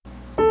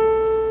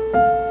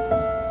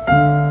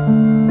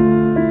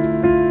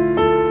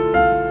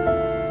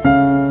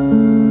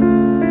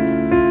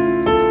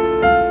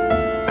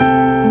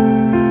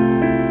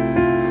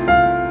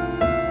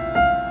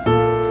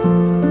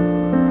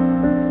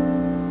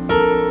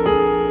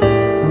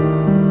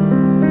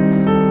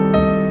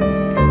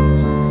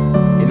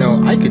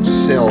could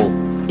sell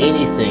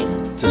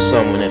anything to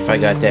someone if I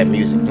got that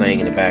music playing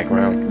in the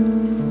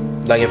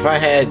background. Like if I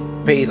had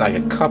paid like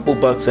a couple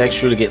bucks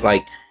extra to get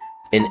like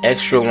an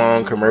extra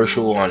long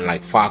commercial on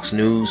like Fox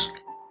News,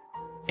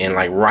 and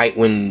like right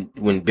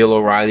when Bill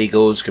O'Reilly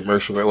goes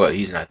commercial, well,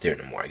 he's not there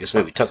anymore. I guess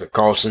maybe Tucker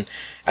Carlson.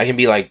 I can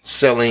be like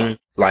selling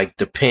like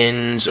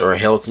Depends or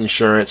health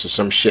insurance or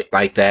some shit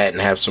like that,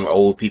 and have some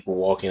old people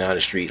walking down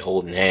the street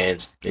holding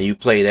hands, and you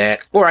play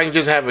that. Or I can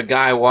just have a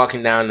guy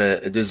walking down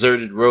a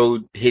deserted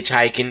road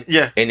hitchhiking,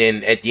 and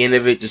then at the end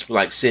of it, just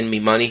like send me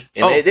money,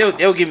 and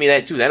they'll give me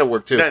that too. That'll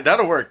work too.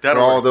 That'll work. For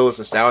all those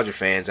nostalgia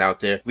fans out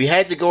there, we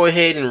had to go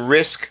ahead and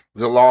risk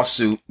the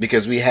lawsuit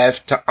because we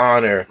have to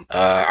honor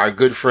our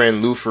good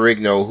friend Lou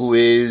Ferrigno, who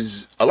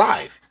is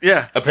alive.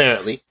 Yeah.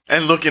 Apparently.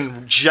 And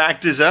looking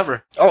jacked as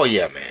ever. Oh,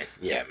 yeah, man.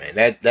 Yeah,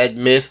 man. That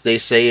myth they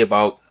say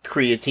about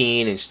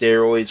creatine and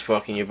steroids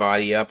fucking your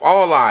body up.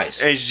 All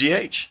lies.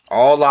 HGH.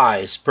 All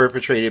lies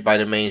perpetrated by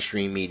the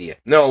mainstream media.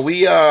 No,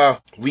 we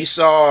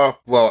saw,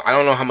 well, I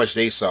don't know how much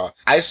they saw.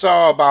 I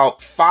saw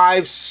about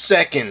 5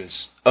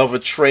 seconds of a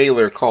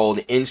trailer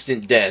called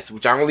Instant Death,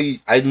 which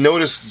I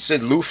noticed it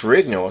said Lou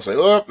Ferrigno. I was like,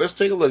 oh, let's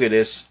take a look at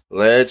this.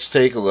 Let's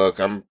take a look.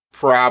 I'm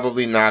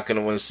probably not going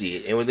to want to see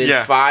it. And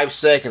within 5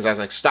 seconds, I was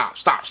like, stop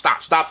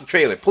the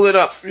trailer. Pull it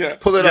up. Yeah.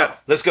 Pull it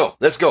up. Let's go.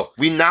 I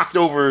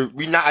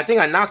think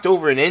I knocked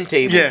over an end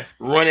table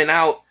running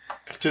out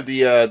to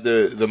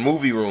the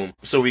movie room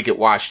so we could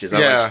watch this.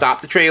 I'm like, stop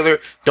the trailer.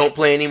 Don't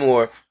play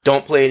anymore.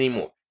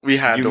 We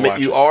had to watch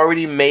You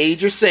already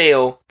made your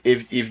sale.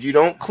 If you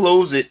don't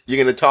close it,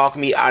 you're going to talk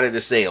me out of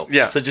the sale.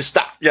 Yeah. So just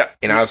stop. Yeah.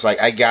 And I was like,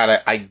 I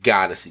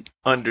gotta see.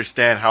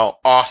 Understand how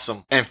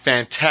awesome and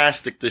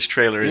fantastic this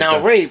trailer is.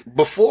 Now, Ray,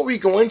 before we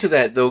go into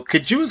that, though,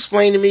 could you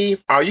explain to me,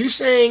 are you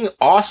saying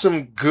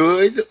awesome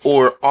good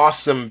or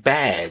awesome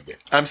bad?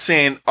 I'm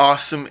saying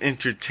awesome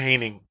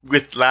entertaining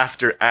with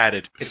laughter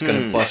added. It's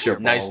going to bust your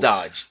balls. Nice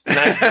dodge.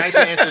 Nice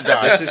answer,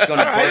 dodge. This is going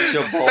to bust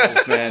your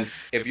balls, man.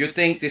 If you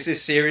think this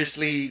is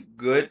seriously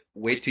good,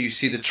 wait till you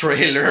see the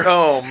trailer.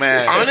 Oh,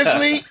 man.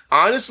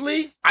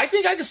 Honestly, I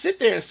think I could sit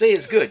there and say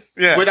it's good.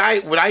 Yeah. Would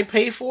I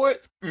pay for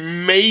it?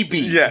 Maybe.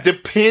 Yeah.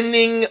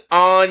 Depending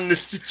on the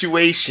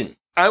situation.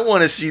 I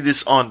want to see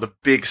this on the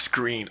big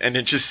screen and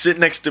then just sit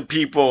next to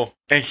people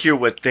and hear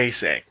what they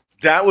say.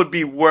 That would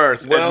be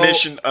worth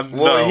admission of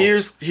no. Well,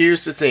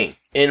 here's the thing.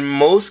 In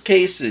most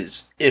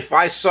cases, if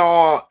I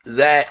saw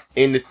that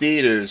in the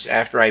theaters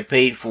after I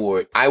paid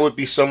for it, I would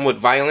be somewhat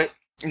violent.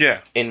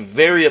 Yeah. And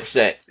very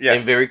upset. Yeah.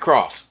 And very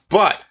cross.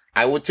 But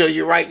I will tell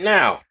you right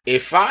now,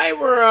 if I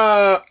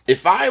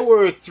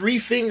were 3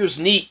 fingers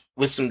neat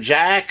with some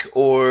Jack,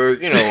 or,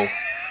 you know,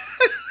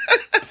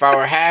 if I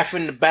were half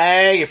in the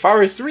bag, if I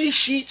were 3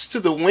 sheets to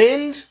the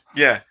wind,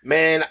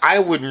 man, I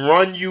would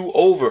run you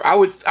over. I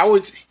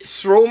would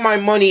throw my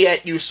money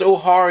at you so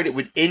hard it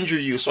would injure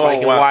you so I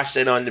can watch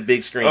that on the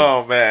big screen.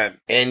 Oh, man.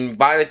 And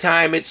by the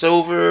time it's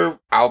over,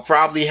 I'll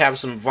probably have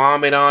some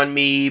vomit on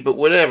me, but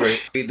whatever.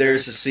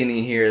 There's a scene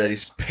in here that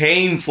is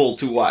painful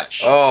to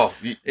watch. Oh,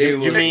 you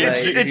mean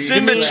it's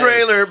in the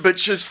trailer, but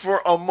just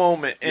for a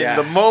moment. And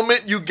the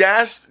moment you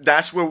gasp,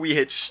 that's where we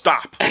hit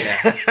stop.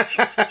 Yeah.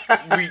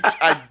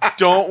 I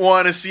don't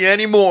want to see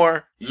any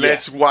more.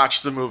 Let's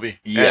watch the movie.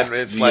 Yeah, and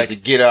it's we like had to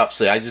get up.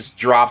 So I just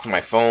dropped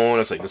my phone. I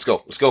was like, let's go.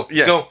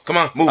 Come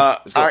on, move.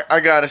 Let's go. I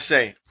gotta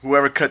say,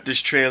 whoever cut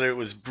this trailer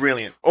was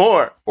brilliant.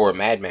 Or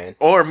Madman.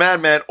 Or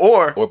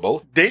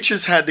both. They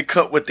just had to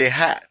cut what they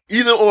had.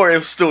 Either or, it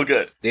was still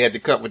good. They had to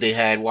cut what they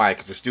had. Why?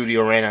 Because the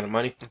studio ran out of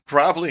money?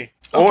 Probably.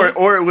 Okay.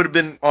 Or it would have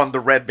been on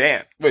the Red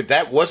Band. Wait,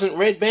 that wasn't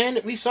Red Band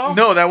that we saw?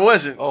 No, that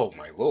wasn't. Oh,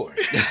 my Lord.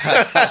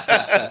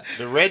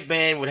 The Red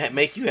Band would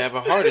make you have a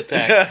heart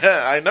attack.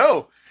 I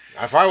know.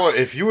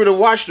 If you were to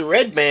watch the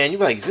Red Band, you'd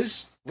be like, is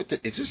this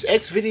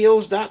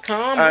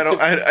xvideos.com?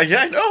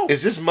 I know.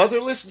 Is this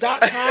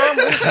motherless.com?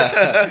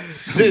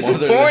 Is this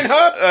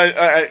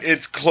Pornhub?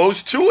 It's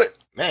close to it.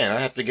 Man, I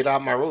have to get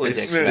out my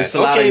Rolodex. There's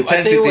a lot of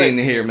intensity in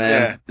here,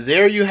 man. Yeah.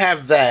 There you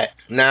have that.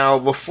 Now,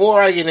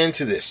 before I get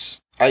into this,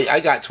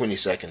 I got 20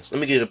 seconds.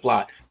 Let me get the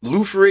plot.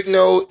 Lou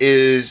Ferrigno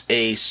is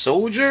a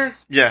soldier.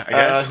 Yeah, I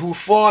guess. Who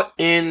fought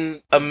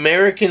in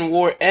American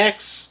War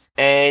X.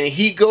 And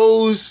he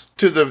goes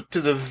to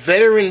the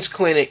veterans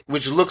clinic,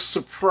 which looks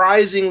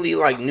surprisingly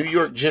like New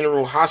York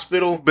General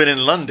Hospital, but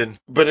in London.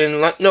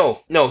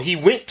 No, he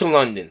went to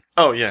London.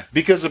 Oh yeah,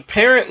 because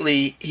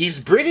apparently he's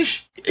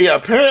British. Yeah,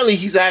 apparently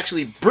he's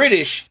actually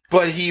British,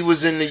 but he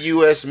was in the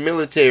U.S.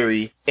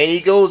 military, and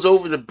he goes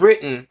over to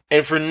Britain,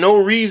 and for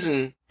no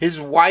reason, his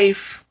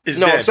wife. His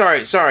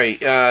daughter.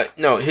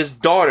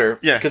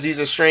 Yeah. Because he's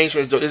estranged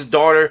from his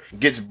daughter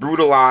gets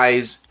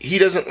brutalized. He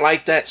doesn't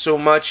like that so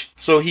much.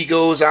 So he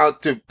goes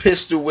out to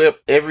pistol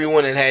whip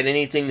everyone that had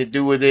anything to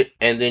do with it.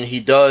 And then he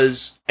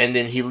does. And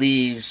then he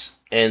leaves.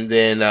 And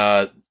then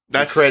the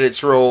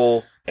credits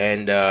roll.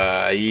 And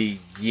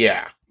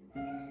yeah.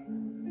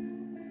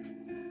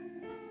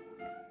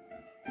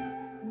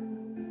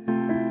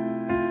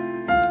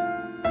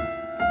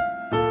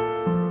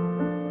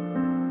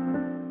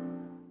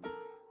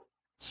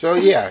 So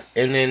yeah,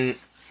 and then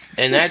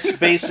And that's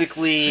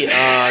basically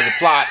the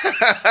plot.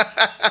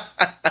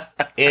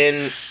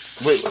 And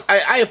wait,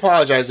 I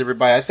apologize,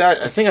 everybody.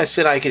 I think I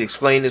said I could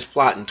explain this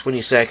plot in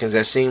 20 seconds.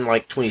 That seemed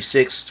like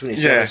 26,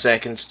 27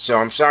 seconds. So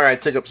I'm sorry I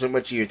took up so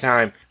much of your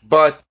time.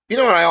 But you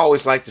know what I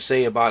always like to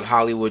say about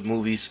Hollywood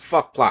movies?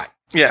 Fuck plot.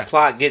 Yeah.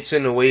 Plot gets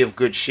in the way of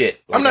good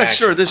shit. Like I'm not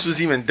sure this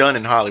was even done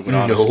in Hollywood,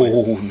 honestly.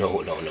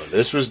 No.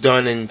 This was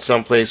done in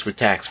some place with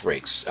tax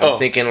breaks. I'm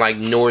thinking like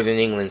Northern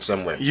England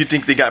somewhere. You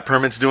think they got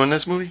permits doing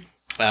this movie?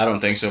 I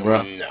don't think so,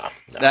 bro. No.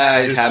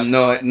 I have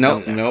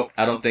no.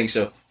 I don't think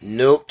so.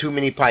 Nope, too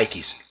many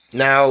pikeys.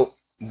 Now,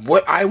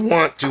 what I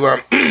want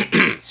to,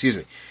 excuse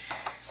me.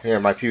 Here,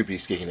 my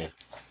puberty's kicking in.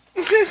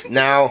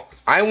 Now,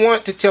 I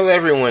want to tell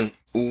everyone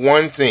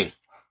one thing.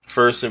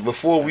 First, and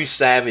before we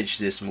savage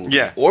this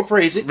movie, or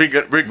praise it, we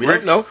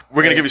don't know.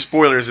 We're gonna give you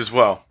spoilers as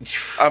well.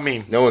 I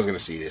mean, no one's gonna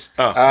see this.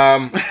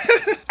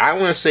 I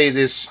want to say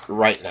this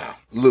right now,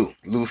 Lou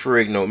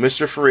Ferrigno,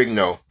 Mr.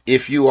 Ferrigno.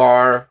 If you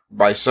are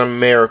by some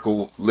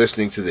miracle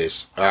listening to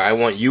this, I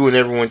want you and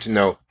everyone to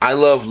know I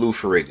love Lou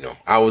Ferrigno.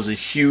 I was a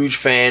huge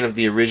fan of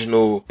the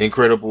original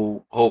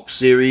Incredible Hulk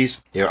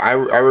series. You know, I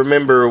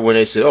remember when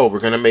they said, "Oh, they're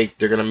gonna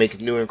make a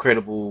new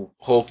Incredible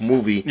Hulk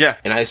movie." Yeah,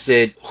 and I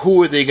said,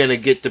 "Who are they gonna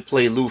get to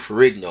play Lou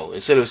Ferrigno?"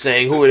 Instead of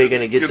saying, "Who are they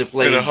gonna get to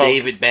play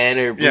David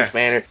Banner, Bruce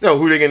Banner?" No,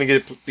 who are they gonna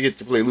get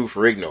to play Lou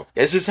Ferrigno?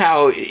 That's just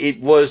how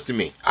it was to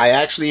me. I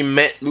actually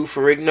met Lou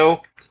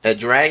Ferrigno at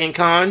Dragon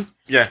Con.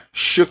 Yeah.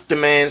 Shook the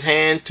man's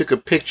hand, took a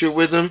picture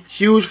with him.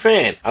 Huge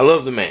fan. I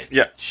love the man.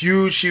 Yeah.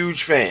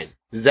 Huge fan.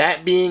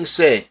 That being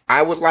said,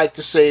 I would like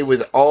to say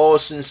with all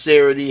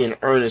sincerity and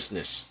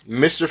earnestness,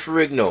 Mr.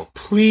 Ferrigno,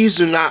 please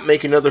do not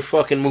make another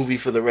fucking movie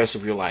for the rest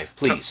of your life.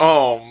 Please.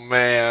 Oh,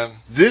 man.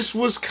 This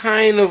was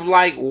kind of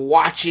like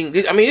watching...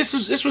 I mean,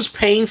 this was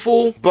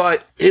painful,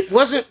 but it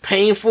wasn't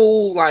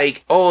painful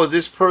like, oh,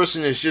 this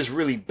person is just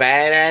really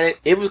bad at it.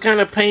 It was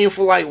kind of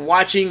painful like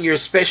watching your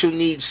special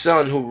needs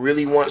son who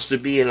really wants to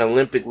be an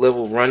Olympic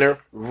level runner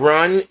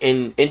run,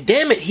 and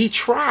damn it, he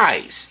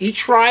tries. He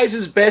tries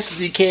as best as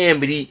he can,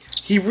 but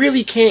he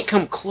really can't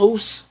come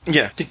close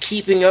to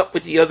keeping up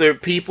with the other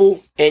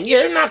people. And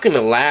they're not going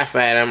to laugh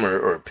at him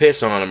or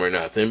piss on him or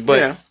nothing.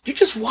 But you're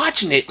just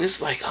watching it and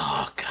it's like,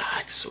 oh,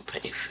 God, it's so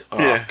painful.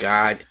 Oh,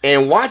 God.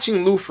 And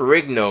watching Lou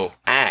Ferrigno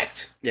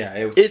act.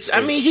 Yeah,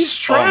 I mean, he's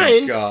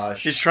trying. Oh, my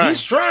gosh. He's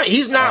trying.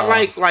 He's not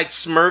like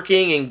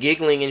smirking and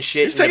giggling and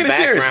shit. He's taking it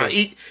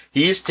seriously.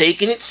 He's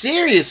taking it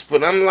serious,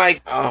 but I'm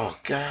like, oh,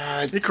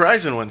 God. He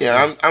cries in one scene.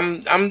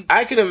 Yeah,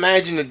 I could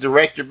imagine the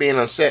director being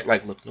on set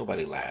like, look,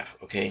 nobody laugh,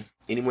 okay?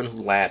 Anyone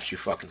who laughs, you're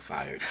fucking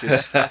fired.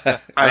 Just, I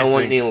don't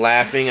want any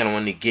laughing. I don't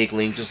want any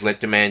giggling. Just let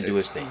the man do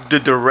his thing.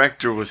 The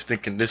director was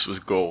thinking this was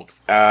gold.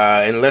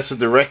 Unless the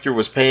director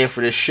was paying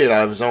for this shit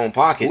out of his own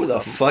pocket. Who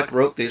the fuck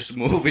wrote this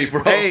movie,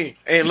 bro? Hey,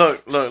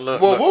 look.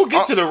 Well, we'll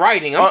get to the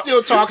writing. I'm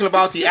still talking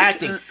about the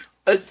acting.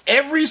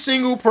 Every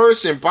single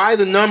person, by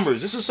the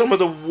numbers, this is some of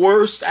the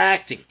worst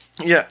acting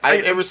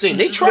I've ever seen.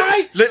 They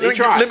try. Let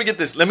me get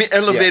this. Let me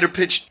elevator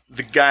pitch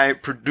the guy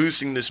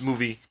producing this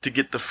movie to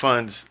get the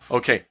funds.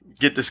 Okay,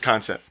 get this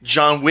concept.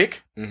 John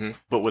Wick,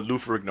 but with Lou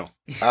Ferrigno.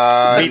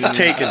 Meets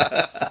Taken.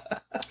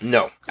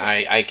 No,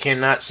 I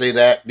cannot say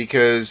that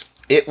because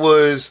it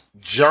was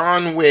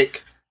John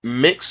Wick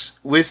mixed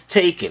with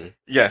Taken.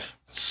 Yes.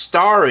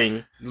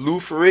 Starring Lou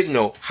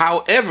Ferrigno,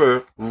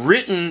 however,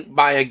 written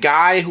by a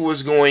guy who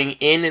was going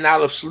in and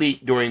out of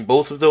sleep during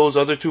both of those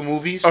other two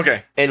movies.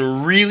 Okay.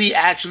 And really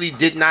actually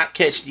did not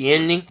catch the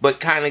ending, but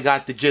kind of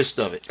got the gist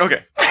of it.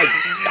 Okay.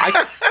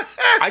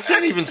 I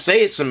can't even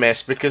say it's a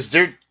mess because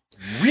they're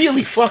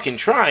really fucking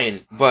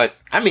trying, but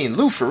I mean,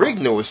 Lou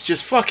Ferrigno is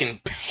just fucking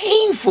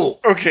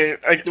painful. Okay.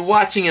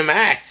 Watching him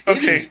act.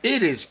 Okay.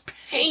 It is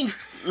painful.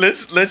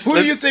 Who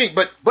do you think?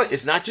 But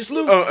it's not just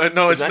Lou. Oh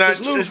no, it's not.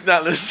 It's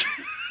not.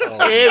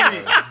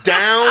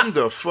 Down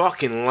the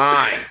fucking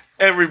line.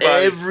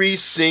 Everybody. Every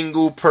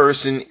single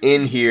person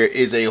in here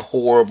is a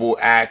horrible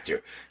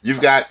actor.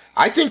 You've got.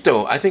 I think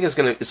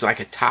it's like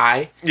a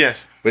tie.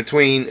 Yes.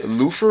 Between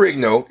Lou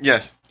Ferrigno.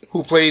 Yes.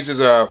 Who plays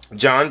as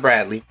John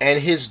Bradley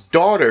and his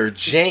daughter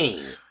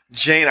Jane.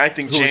 I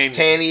think Jane. Who's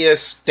Tanya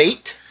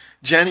State.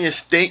 Jenny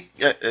Estate.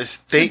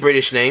 It's a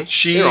British name.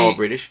 They're all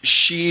British.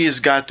 She has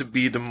got to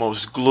be the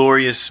most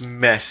glorious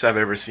mess I've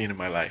ever seen in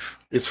my life.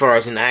 As far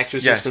as an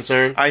actress is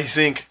concerned? I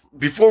think,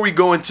 before we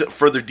go into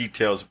further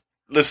details,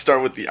 let's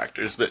start with the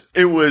actors. But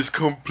it was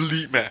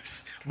complete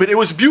mess. But it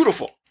was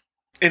beautiful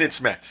in its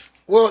mess.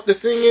 Well, the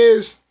thing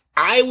is,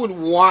 I would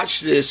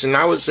watch this and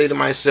I would say to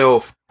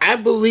myself, I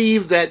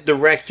believe that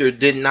director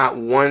did not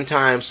one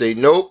time say,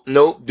 nope,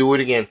 do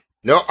it again.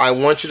 No, I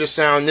want you to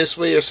sound this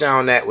way or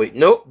sound that way.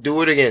 Nope,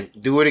 do it again.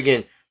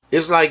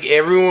 It's like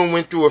everyone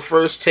went through a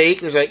first take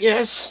and was like,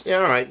 yes,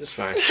 all right, that's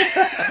fine.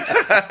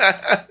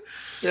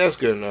 That's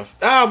good enough.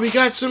 We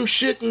got some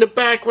shit in the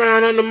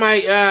background on the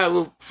mic.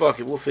 Well, fuck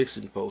it, we'll fix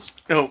it in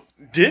post. Oh,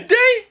 did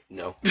they?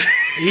 No.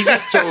 He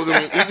just told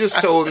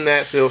him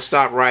that so he'll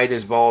stop riding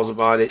his balls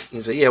about it.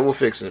 He said, yeah, we'll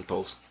fix it in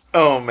post.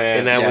 Oh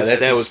man, and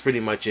that was pretty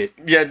much it.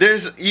 Yeah,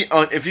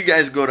 if you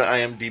guys go to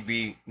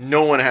IMDb,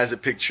 no one has a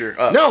picture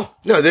up. No,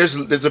 there's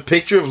a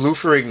picture of Lou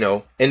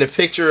Ferrigno and a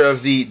picture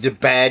of the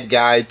bad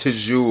guy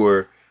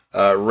Toujours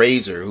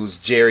Razor, who's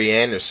Jerry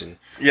Anderson.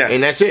 Yeah,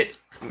 and that's it.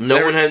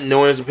 No one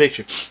has a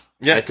picture.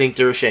 Yeah, I think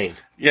they're ashamed.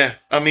 Yeah,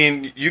 I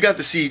mean, you got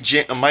to see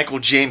Michael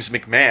James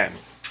McMahon,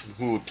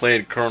 who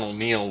played Colonel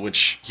Neil,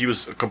 which he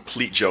was a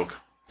complete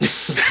joke.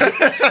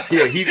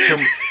 Yeah, he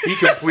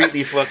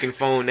completely fucking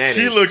phoned that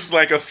in. He looks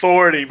like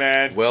authority,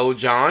 man. Well,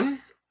 John,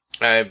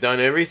 I've done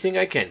everything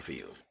I can for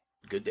you.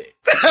 Good day.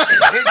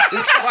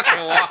 Just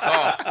fucking walk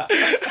off.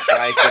 It's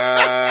like,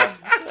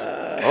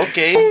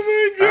 okay, oh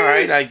my God. All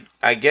right.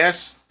 I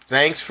guess.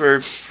 Thanks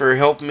for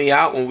helping me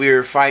out when we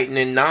were fighting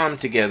in Nam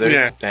together.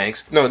 Yeah.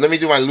 Thanks. No, let me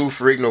do my Lou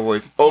Ferrigno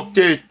voice.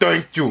 Okay,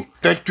 thank you.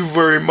 Thank you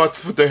very much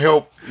for the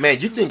help.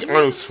 Man, you think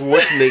Arnold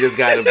Schwarzenegger's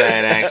got a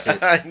bad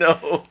accent? I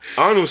know.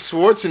 Arnold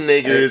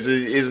Schwarzenegger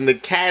is an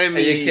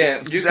Academy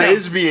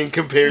lesbian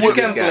compared to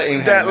this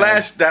guy.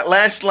 That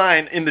last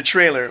line in the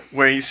trailer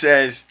where he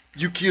says,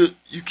 "You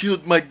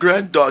killed my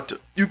granddaughter.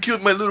 You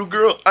killed my little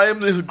girl. I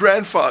am the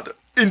grandfather.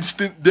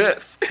 Instant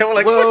death." And I'm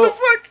like, what the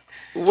fuck?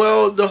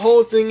 Well, the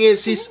whole thing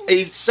is,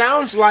 it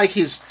sounds like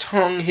his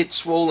tongue hit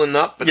swollen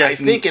up, but I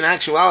think in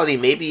actuality,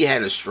 maybe he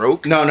had a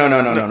stroke. No.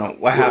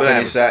 What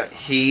happened is that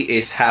he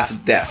is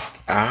half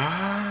deaf.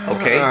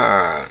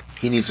 Okay?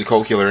 He needs a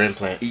cochlear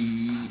implant.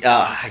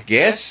 I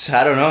guess.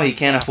 I don't know. He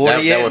can't afford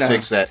it yet. That would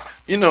fix that.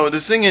 You know,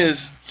 the thing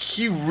is,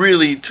 he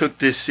really took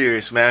this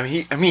serious, man.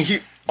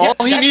 That's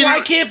why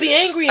I can't be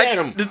angry at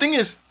him. The thing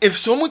is, if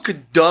someone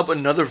could dub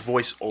another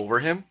voice over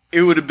him,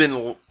 it would have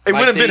been. It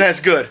would have been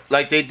as good,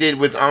 like they did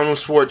with Arnold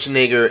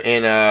Schwarzenegger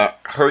in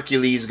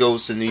Hercules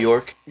Goes to New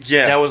York.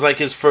 Yeah, that was like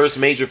his first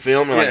major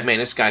film. They're like, man,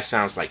 this guy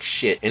sounds like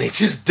shit, and it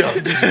just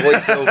dubbed his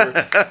voice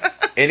over.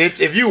 And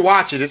if you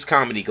watch it, it's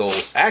comedy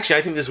gold. Actually,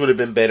 I think this would have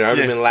been better. I would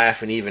have been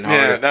laughing even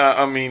harder. Yeah,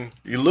 I mean,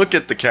 you look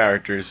at the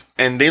characters,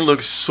 and they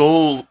look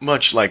so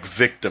much like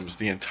victims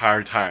the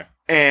entire time.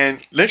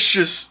 And let's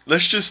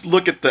just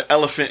look at the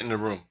elephant in the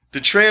room. The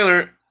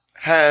trailer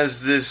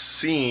has this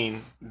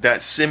scene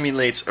that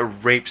simulates a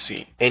rape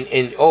scene. And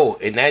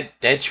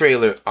that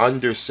trailer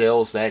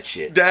undersells that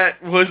shit.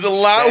 That was a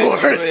lot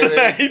worse than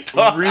I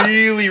thought.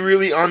 Really,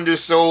 really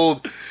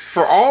undersold.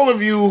 For all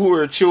of you who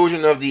are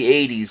children of the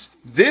 80s,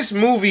 this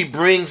movie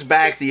brings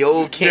back the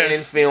old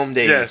Cannon film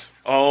days. Yes.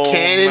 Oh,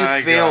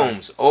 Cannon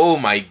films. God. Oh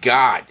my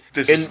God.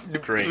 This is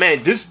great.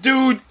 Man, this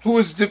dude who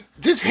is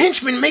this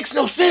henchman makes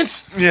no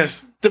sense.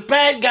 Yes. The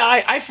bad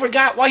guy, I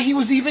forgot why he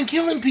was even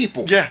killing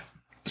people. Yeah.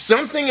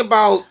 Something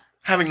about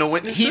having no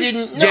witnesses. He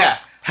didn't know. Yeah.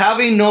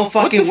 Having no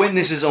fucking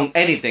witnesses on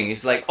anything.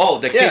 It's like, oh,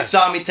 the kid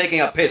saw me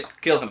taking a piss.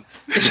 Kill him.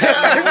 It's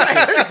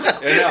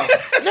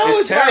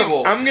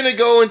terrible. Like, I'm going to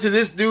go into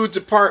this dude's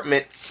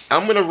apartment.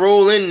 I'm going to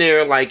roll in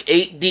there like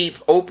 8 deep,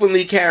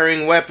 openly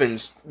carrying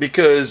weapons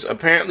because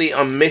apparently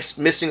I'm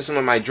missing some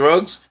of my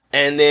drugs.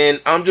 And then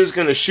I'm just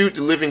going to shoot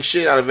the living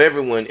shit out of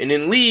everyone and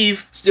then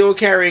leave still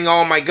carrying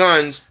all my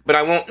guns. But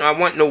I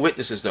want no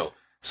witnesses though.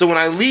 So when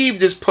I leave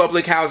this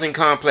public housing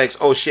complex,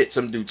 oh shit,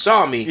 some dude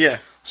saw me. Yeah.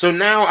 So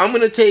now I'm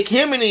going to take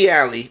him in the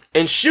alley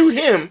and shoot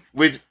him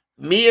with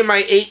me and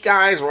my 8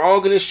 guys. We're all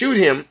going to shoot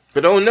him.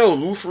 But oh no,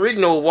 Lou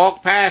Ferrigno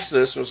walked past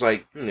us and was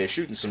like, they're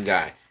shooting some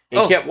guy.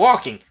 And kept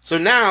walking. So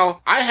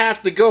now I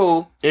have to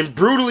go and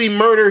brutally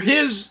murder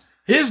his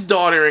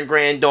daughter and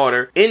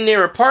granddaughter in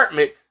their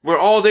apartment where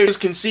all they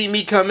can see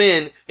me come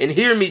in and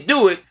hear me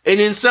do it. And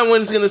then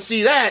someone's going to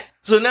see that.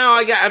 So now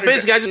I got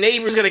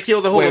neighbors going to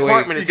kill the whole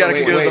apartment. You got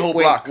to kill the whole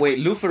block. Wait,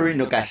 Lou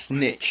Ferrigno got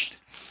snitched.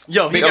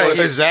 Yo,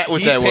 is that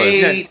what that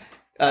was?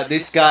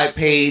 This guy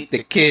paid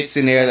the kids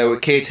in there. There were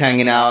kids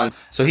hanging out.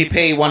 So he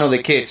paid one of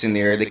the kids in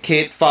there. The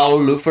kid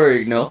followed Lou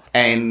Ferrigno,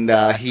 and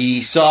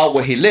he saw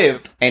where he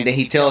lived. And then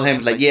he told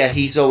him, like, yeah,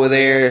 he's over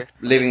there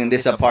living in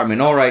this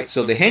apartment. All right.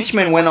 So the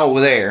henchman went over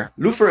there.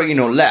 Lou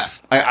Ferrigno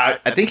left. I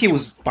think he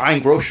was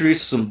buying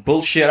groceries, some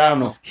bullshit. I don't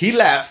know. He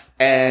left.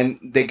 And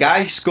the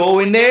guys go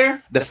in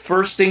there. The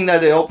first thing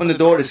that they open the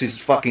door is his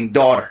fucking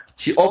daughter.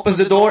 She opens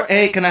the door.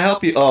 Hey, can I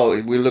help you? Oh,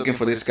 we're looking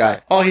for this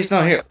guy. Oh, he's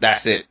not here.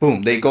 That's it.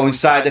 Boom. They go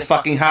inside the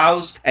fucking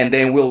house, and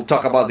then we'll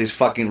talk about this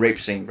fucking rape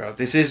scene, bro.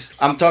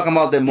 I'm talking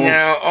about the most.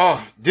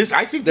 Now,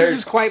 I think this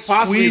is quite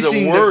possibly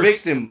the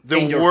worst,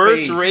 the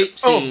worst rape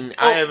scene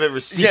I have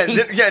ever seen.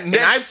 And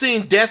I've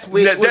seen Death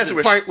Wish.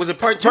 Was it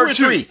part 2 or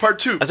 3? Part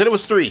 2. I said it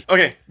was 3.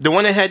 Okay. The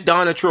one that had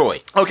Donna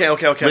Troy. Okay.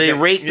 Where they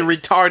raped the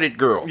retarded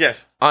girl.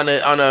 Yes. On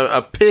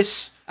a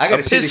piss. A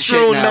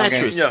piss-strewn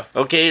mattress. Yeah.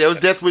 Okay, that was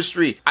Death Wish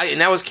 3.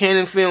 And that was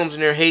Cannon Films in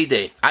their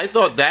heyday. I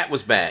thought that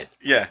was bad.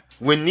 Yeah.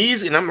 When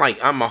these, and I'm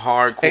like, I'm a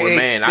hardcore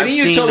man. I've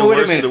seen the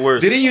worst of the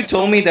worst. Didn't you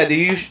tell me that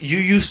you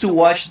used to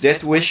watch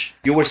Death Wish?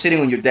 You were sitting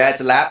on your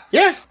dad's lap?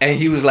 Yeah. And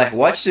he was like,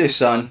 watch this,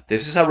 son.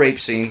 This is a rape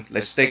scene.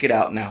 Let's take it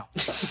out now.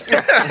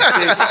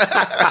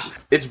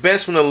 It's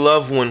best when a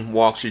loved one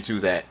walks you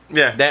through that.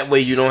 Yeah. That way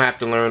you don't have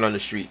to learn on the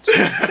streets.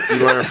 You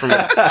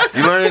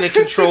learn in a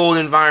controlled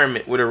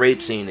environment where the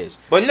rape scene is.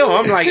 But no,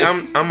 I'm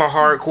a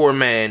hardcore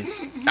man.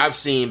 I've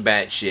seen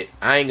bad shit.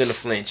 I ain't gonna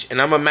flinch.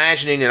 And I'm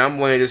imagining that I'm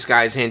one of this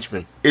guy's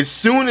henchmen. As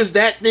soon as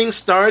that thing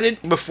started,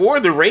 before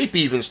the rape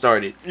even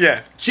started,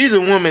 she's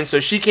a woman, so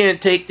she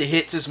can't take the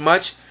hits as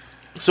much.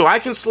 So I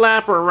can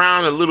slap her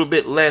around a little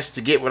bit less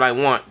to get what I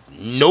want.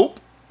 Nope.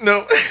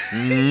 No.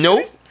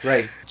 Nope.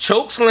 Right.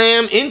 Choke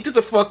slam into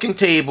the fucking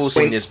tables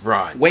in this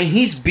broad. When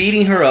he's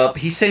beating her up,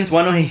 he sends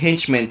one of his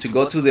henchmen to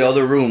go to the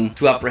other room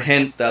to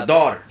apprehend the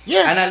daughter.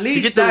 Yeah. And at least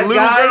to get the that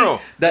little guy,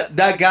 girl.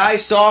 that guy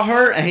saw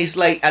her, and he's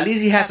like, at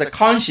least he has a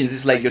conscience.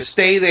 It's like, you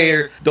stay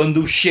there, don't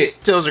do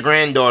shit. Tells her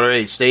granddaughter,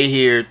 hey, stay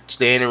here,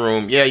 stay in the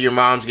room. Yeah, your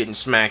mom's getting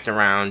smacked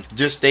around.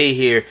 Just stay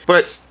here.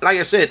 But like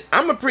I said,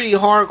 I'm a pretty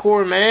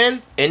hardcore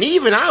man. And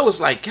even I was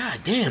like, God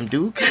damn,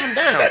 dude, calm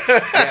down.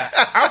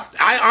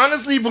 I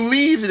honestly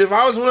believe that if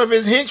I was one of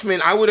his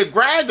henchmen, I would have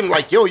grabbed him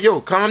like,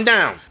 yo, calm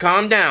down.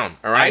 Calm down.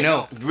 All right? I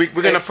know. We're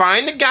going to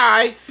find the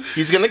guy.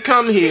 He's going to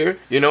come here.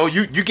 You know,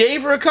 you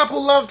gave her a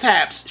couple love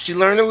taps. She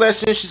learned a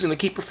lesson. She's going to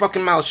keep her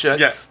fucking mouth shut.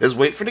 Yeah. Let's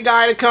wait for the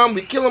guy to come.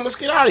 We kill him. Let's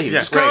get out of here.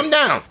 Just calm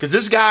down. Because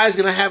this guy's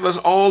going to have us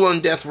all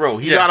on death row.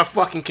 He's out of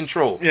fucking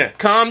control. Yeah.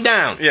 Calm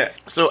down. Yeah.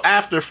 So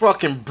after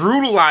fucking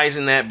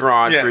brutalizing that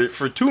broad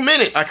for 2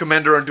 minutes. I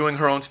commend her on doing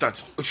her own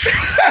stunts.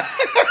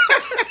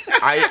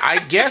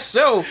 I guess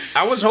so.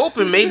 I was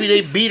hoping maybe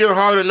they beat her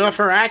hard enough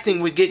her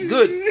acting would get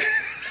good.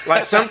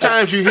 Like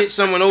sometimes you hit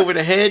someone over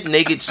the head and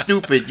they get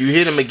stupid. You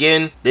hit them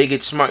again, they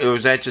get smart. Or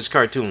was that just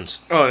cartoons?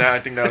 Oh, no, I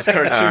think that was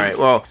cartoons. All right,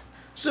 well,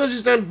 so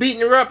she's done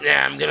beating her up.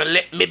 Now I'm going to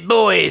let me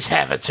boys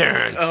have a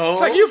turn. Oh.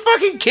 It's like, you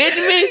fucking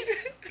kidding me?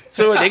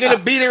 So they're going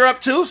to beat her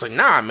up too? It's like,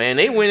 nah, man.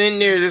 They went in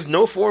there. There's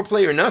no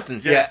foreplay or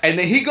nothing. Yeah, and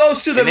then he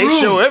goes to the and room. they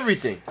show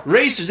everything.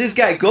 Razor, this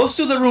guy goes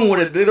to the room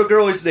where the little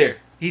girl is there.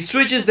 He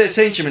switches the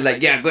attention,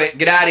 like, yeah, go ahead,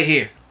 get out of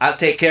here. I'll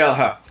take care of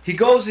her. He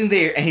goes in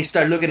there and he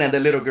starts looking at the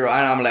little girl,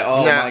 and I'm like,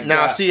 oh my god.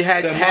 Now, see,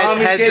 had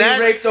that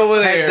raped over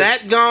there. Had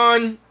that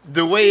gone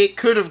the way it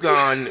could have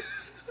gone,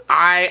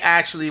 I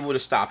actually would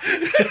have stopped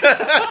it.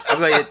 I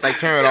was like,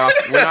 turn it off.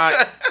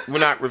 We're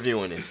not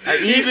reviewing this.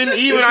 Even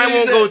I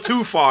won't go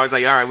too far. It's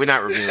like, all right, we're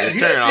not reviewing this.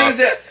 Turn it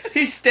off.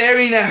 He's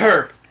staring at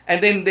her,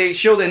 and then they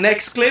show the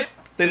next clip.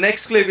 The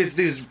next clip is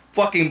this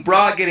fucking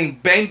broad getting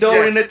bent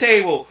over in the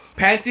table,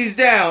 panties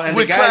down, and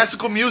with the guy,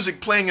 classical music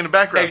playing in the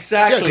background.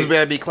 Exactly. Yeah, because we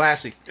gotta be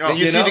classy. Oh, and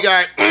you see the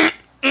guy.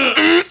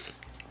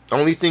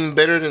 Only thing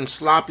better than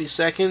sloppy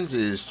seconds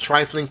is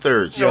trifling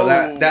thirds. Yo,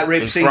 that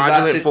rape scene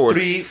lasted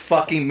 3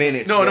 fucking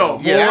minutes. No.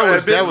 Yeah,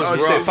 that was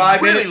rough.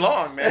 5 really minutes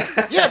long, man.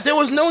 Yeah, there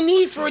was no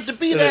need for it to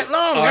be that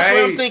long. That's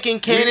what I'm thinking.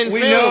 Canon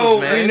we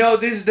films, man. We know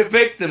this is the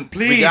victim.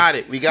 Please, we got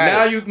it.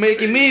 Now you're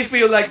making me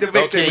feel like the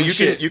victim.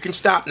 Okay, you can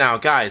stop now,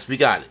 guys. We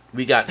got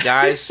it.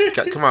 Guys.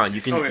 Come on,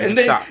 you can, okay. you and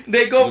can stop.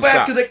 They go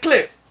back to the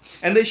clip.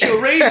 And they show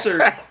Razor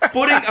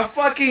putting a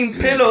fucking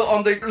pillow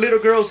on the little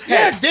girl's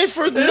head. Yeah, then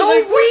for They're no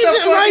like, what reason, the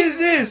fuck right? is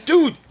this?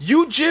 Dude,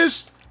 you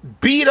just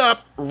beat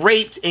up,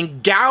 raped,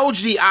 and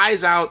gouged the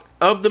eyes out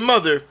of the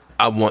mother.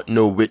 I want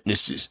no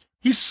witnesses.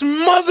 He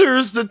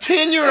smothers the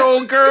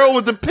 10-year-old girl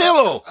with the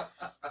pillow.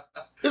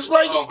 It's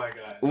like, oh my God.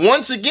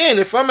 Once again,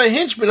 if I'm a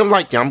henchman, I'm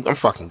like, yeah, I'm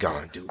fucking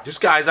gone, dude. This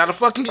guy's out of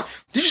fucking...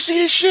 Did you see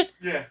this shit?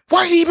 Yeah.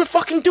 Why did he even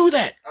fucking do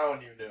that? I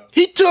don't even know.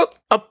 He took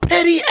a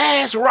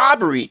petty-ass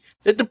robbery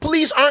that the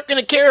police aren't going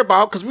to care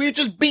about because we were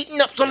just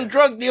beating up some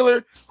drug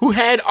dealer who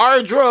had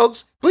our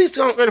drugs. Police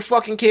aren't going to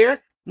fucking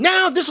care.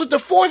 Now this is the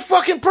 4th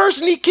fucking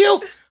person he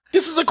killed.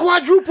 This is a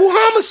quadruple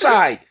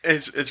homicide.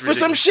 It's ridiculous. For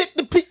some shit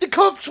the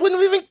cops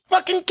wouldn't even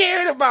fucking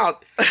cared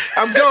about.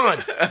 I'm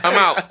gone. I'm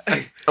out.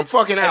 I'm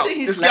fucking out.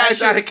 This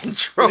guy's out of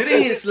control.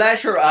 Didn't he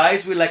slash her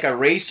eyes with like a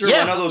razor?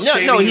 One of those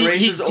shaving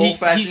razors,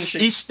 old-fashioned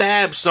shit? He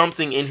stabbed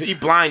something and he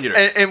blinded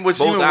her. And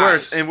what's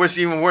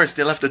even worse,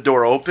 they left the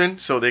door open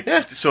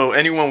so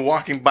anyone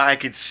walking by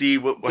could see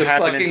what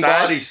happened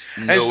inside. Bodies.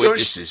 No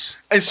witnesses.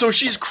 And so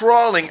she's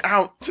crawling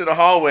out to the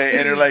hallway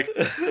and they're like,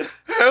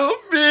 help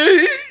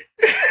me.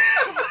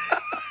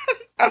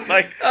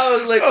 I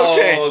was like,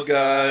 okay. Oh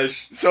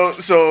gosh.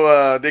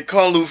 So they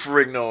call Lou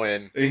Ferrigno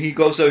in. And he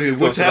goes over here.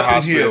 What's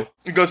happened here?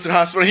 He goes to the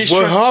hospital.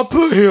 What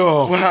happened here?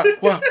 What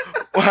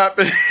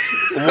happened?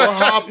 What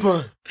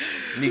happened?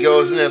 And he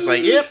goes in there. It's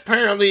like, yeah,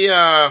 apparently,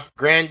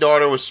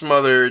 granddaughter was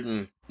smothered,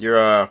 and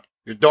your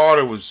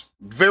daughter was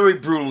very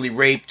brutally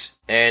raped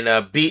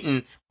and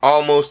beaten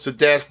almost to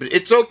death. But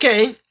it's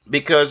okay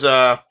because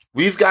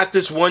we've got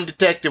this one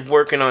detective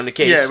working on the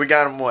case. Yeah, we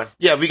got him one.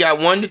 Yeah, we got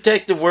one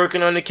detective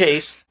working on the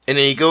case. And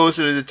then he goes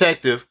to the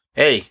detective.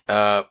 Hey,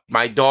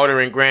 my daughter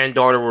and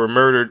granddaughter were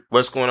murdered.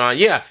 What's going on?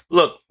 Yeah,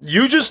 look,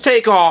 you just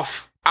take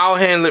off. I'll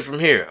handle it from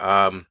here.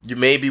 You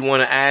maybe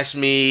want to ask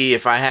me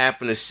if I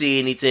happen to see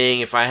anything,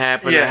 if I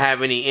happen to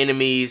have any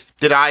enemies.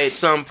 Did I at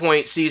some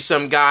point see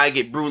some guy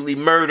get brutally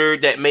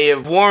murdered that may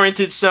have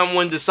warranted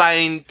someone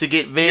deciding to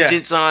get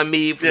vengeance on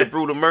me for the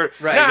brutal murder?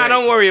 Right,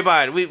 don't worry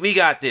about it. We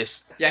got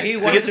this. Yeah, he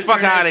wanted to get the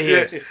fuck out of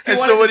here. Yeah. And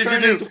so what does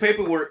he do? Into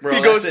paperwork, bro.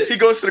 He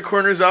goes to the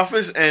coroner's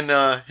office,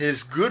 and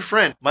his good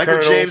friend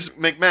Michael James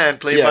McMahon,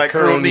 played by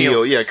Colonel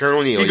Neal. Yeah,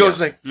 Colonel Neal. He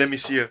goes like, "Let me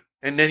see her,"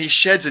 and then he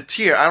sheds a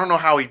tear. I don't know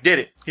how he did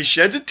it. He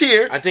sheds a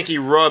tear. I think he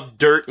rubbed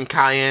dirt and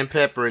cayenne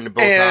pepper into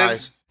both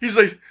eyes. He's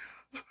like,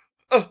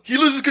 he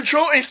loses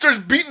control and he starts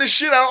beating the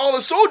shit out of all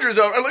the soldiers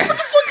out. I'm like, what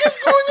the fuck is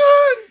going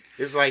on?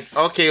 It's like,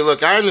 okay,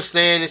 look, I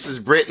understand this is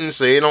Britain,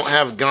 so they don't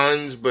have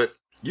guns, but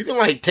you can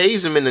like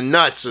tase him in the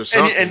nuts or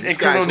something. And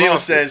Colonel Neal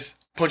says,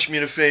 punch me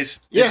in the face.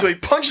 Yeah. And so he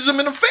punches him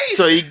in the face.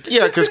 So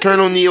because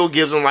Colonel Neal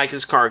gives him like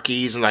his car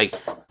keys and like,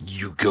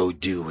 you go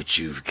do what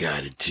you've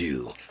got to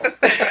do.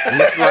 And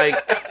it's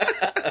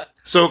like,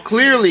 so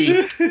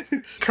clearly,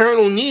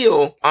 Colonel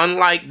Neal,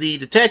 unlike the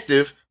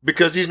detective,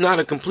 because he's not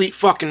a complete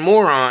fucking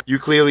moron, you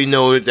clearly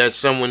know that that's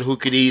someone who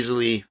could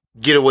easily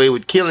get away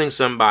with killing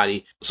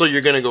somebody, so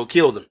you're gonna go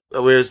kill them.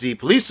 Whereas the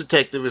police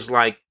detective is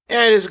like,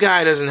 this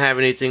guy doesn't have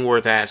anything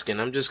worth asking.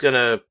 I'm just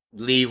gonna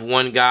leave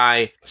one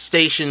guy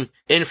stationed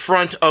in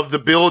front of the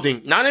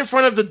building, not in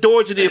front of the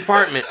door to the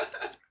apartment.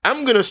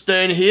 I'm gonna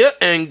stand here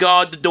and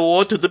guard the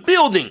door to the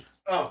building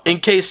in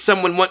case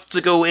someone wants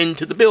to go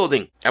into the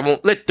building. I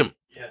won't let them.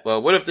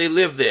 Well, what if they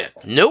live there?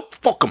 Nope,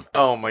 fuck them.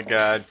 Oh my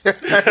god.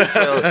 It's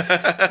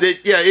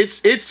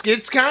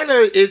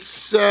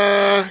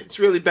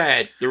really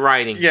bad, the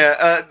writing.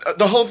 Yeah,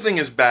 the whole thing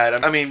is bad.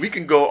 I mean, we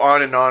can go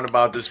on and on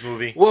about this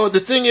movie. Well, the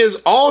thing is,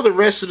 all the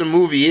rest of the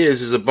movie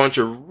is a bunch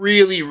of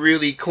really,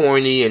 really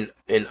corny and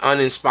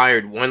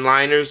uninspired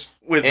one-liners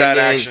with bad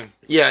action.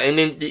 Yeah, and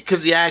then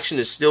because the action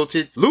is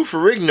stilted, Lou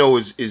Ferrigno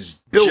is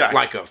built jacked.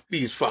 like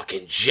he's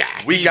fucking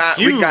jacked. We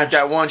got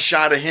that one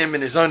shot of him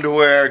in his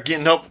underwear,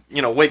 getting up,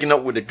 waking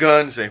up with a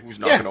gun, saying, "Who's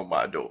knocking on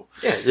my door?"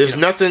 Yeah, there's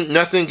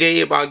nothing gay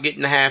about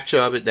getting a half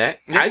chub at that.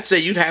 Yeah. I'd say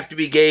you'd have to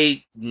be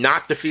gay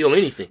not to feel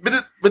anything.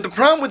 But the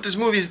problem with this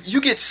movie is you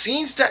get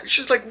scenes that it's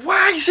just like,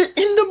 why is it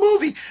in the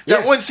movie?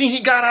 That one scene, he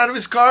got out of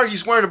his car,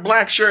 he's wearing a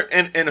black shirt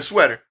and a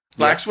sweater,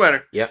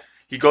 sweater. Yeah.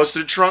 He goes to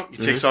the trunk, he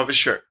takes off his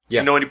shirt.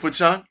 Yeah. You know what he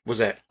puts on? What's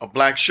that? A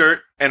black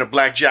shirt and a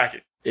black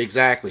jacket.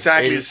 Exactly.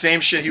 Exactly the same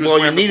shit he was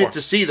wearing before. Well, you needed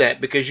to see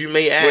that because you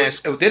may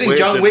ask, didn't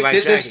John Wick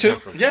did this too?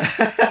 Yeah.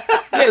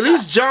 Yeah, at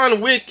least John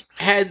Wick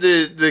had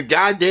the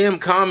goddamn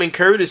common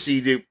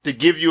courtesy to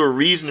give you a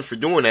reason for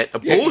doing that. A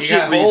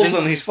bullshit reason.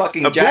 On his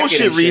fucking a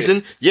bullshit reason.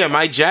 Shit. Yeah,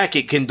 my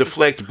jacket can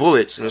deflect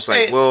bullets. And it's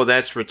like, well,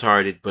 that's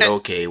retarded, but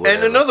okay,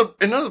 whatever. And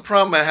another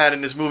problem I had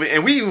in this movie,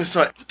 and we even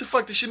thought, what the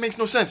fuck, this shit makes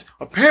no sense.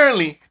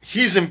 Apparently,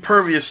 he's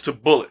impervious to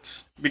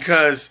bullets.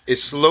 Because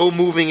as slow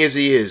moving as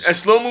he is,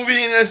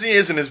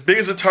 and as big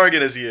as a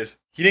target as he is,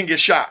 he didn't get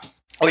shot.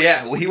 Oh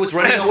yeah, well, he was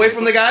running away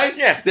from the guys.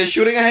 Yeah, they're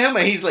shooting at him,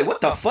 and he's like, "What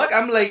the fuck?"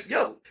 I'm like,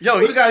 "Yo,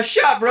 he got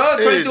shot, bro.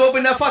 Trying to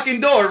open that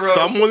fucking door, bro.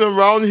 Someone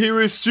around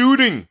here is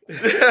shooting.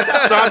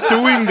 Stop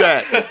doing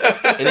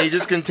that." And he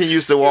just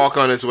continues to walk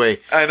on his way.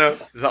 I know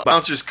the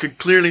bouncers could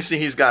clearly see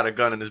he's got a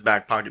gun in his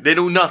back pocket. They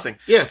do nothing.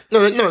 Yeah,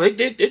 no, they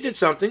did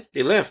something.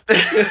 They left.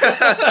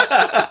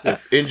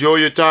 Enjoy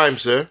your time,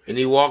 sir. And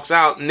he walks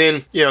out, and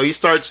then he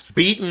starts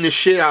beating the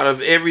shit out of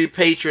every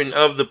patron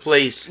of the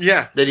place.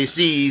 Yeah, that he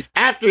sees.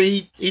 After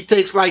he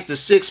takes like the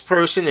sixth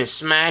person and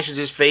smashes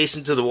his face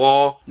into the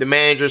wall, the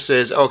manager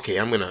says, "Okay,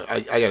 I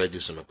gotta do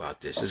something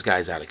about this. This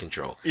guy's out of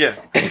control." Yeah.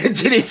 And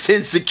then he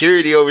sends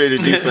security over there to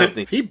do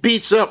something. He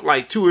beats up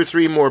like 2 or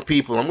 3 more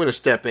people. I'm gonna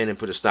step in and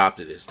put a stop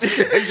to this.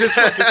 And just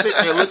fucking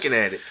sitting there looking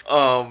at it.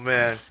 Oh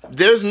man.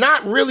 There's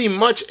not really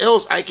much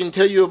else I can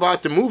tell you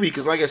about the movie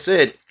because, like I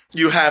said,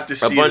 you have to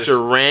see a bunch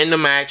of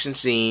random action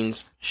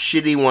scenes,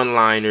 shitty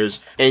one-liners,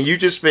 and you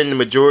just spend the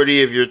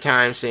majority of your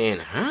time saying,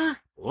 "Huh?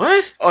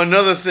 What?"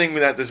 Another thing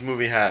that this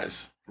movie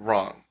has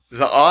wrong.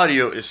 The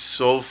audio is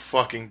so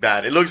fucking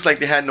bad. It looks like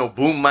they had no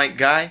boom mic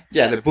guy.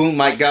 Yeah, the boom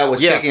mic guy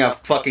was taking a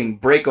fucking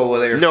break over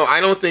there. No,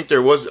 I don't think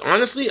there was.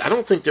 Honestly, I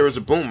don't think there was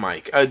a boom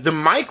mic. The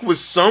mic was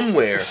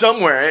somewhere.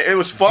 It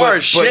was far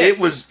as shit.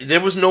 But there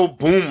was no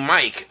boom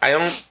mic.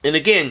 And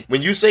again,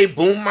 when you say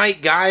boom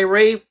mic guy,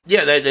 Ray,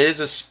 that is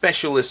a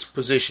specialist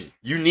position.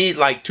 You need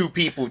like 2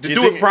 people to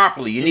do it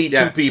properly. You need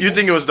 2 people. You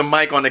think it was the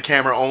mic on the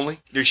camera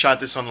only? They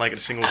shot this on like a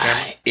single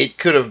camera? It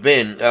could have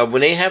been.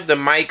 When they have the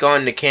mic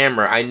on the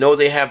camera, I know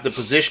they have the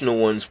positional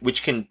ones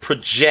which can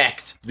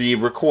project the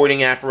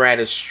recording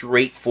apparatus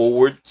straight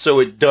forward, so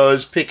it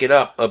does pick it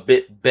up a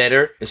bit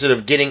better. Instead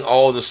of getting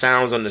all the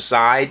sounds on the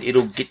side,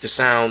 it'll get the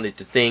sound at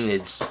the thing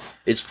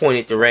it's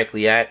pointed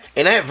directly at.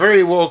 And that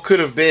very well could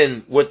have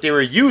been what they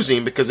were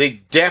using because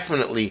they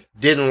definitely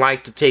didn't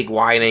like to take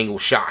wide angle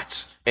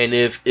shots. And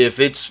if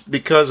it's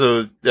because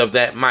of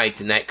that mic,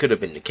 then that could have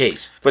been the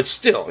case. But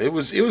still, it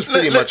was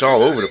pretty much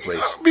all over the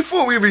place.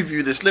 Before we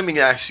review this, let me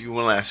ask you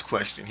one last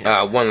question here.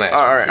 One last.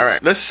 All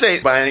right. Let's say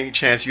by any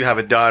chance you have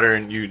a daughter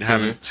and you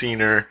haven't seen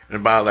her in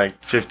about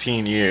like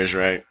 15 years,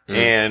 right? Mm-hmm.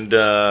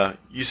 And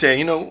you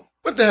say,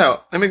 what the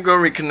hell? Let me go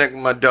reconnect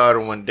with my daughter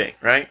one day,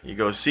 right? You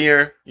go see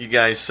her. You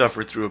guys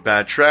suffer through a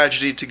bad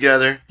tragedy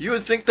together. You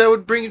would think that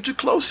would bring you two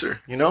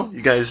closer,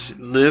 You guys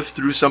live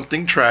through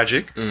something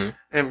tragic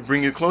and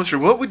bring you closer.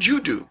 What would you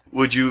do?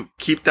 Would you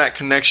keep that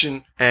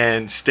connection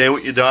and stay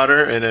with your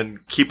daughter and then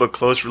keep a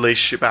close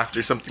relationship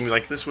after something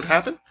like this would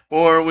happen?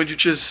 Or would you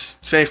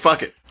just say,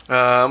 fuck it,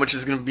 How much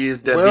is gonna be a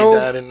deadbeat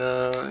dad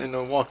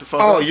in Walk the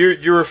Fuck? Oh,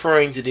 you're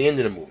referring to the end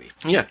of the movie.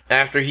 Yeah.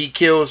 After he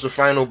kills the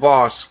final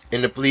boss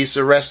and the police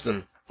arrest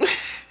him.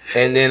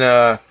 And then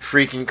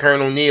freaking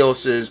Colonel Neal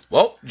says,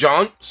 "Well,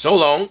 John, so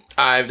long.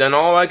 I've done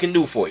all I can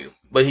do for you."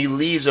 But he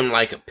leaves him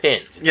like a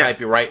pen to type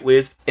you right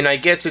with. And I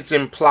guess it's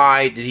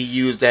implied that he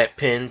used that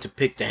pen to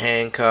pick the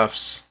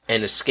handcuffs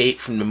and escape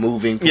from the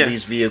moving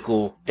police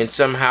vehicle and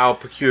somehow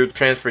procure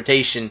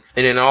transportation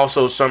and then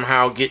also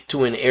somehow get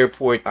to an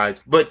airport.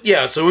 But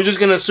yeah, so we're just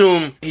going to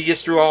assume he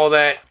gets through all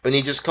that and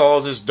he just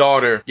calls his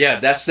daughter. Yeah,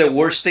 that's the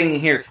worst thing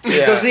here. He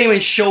doesn't even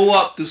show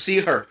up to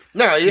see her.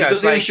 No, yeah. He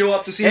doesn't even show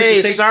up to see her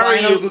to say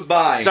final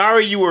goodbye.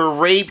 Sorry you were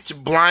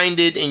raped,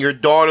 blinded, and your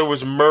daughter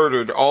was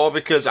murdered, all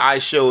because I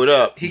showed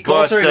up. He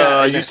calls her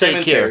in you the take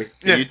cemetery. care.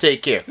 Yeah. You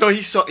take care. No,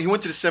 he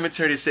went to the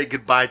cemetery to say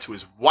goodbye to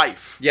his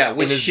wife. Yeah,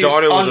 and his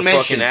daughter was a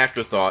fucking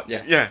afterthought.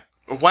 Yeah.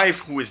 A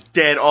wife who was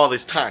dead all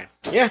this time.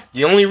 Yeah.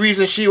 The only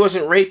reason she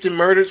wasn't raped and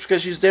murdered is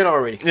because she's dead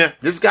already. Yeah.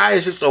 This guy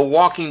is just a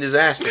walking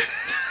disaster.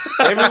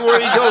 Everywhere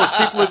he goes,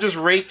 people are just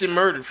raped and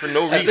murdered for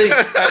no reason.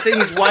 I think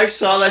his wife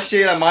saw that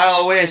shit a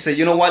mile away and said,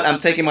 "You know what? I'm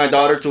taking my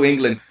daughter to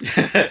England.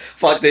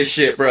 Fuck this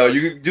shit, bro.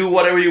 You do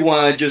whatever you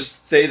want.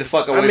 Just stay the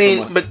fuck away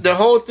from us." But the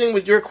whole thing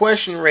with your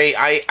question, Ray,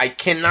 I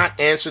cannot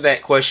answer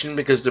that question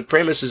because the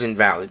premise is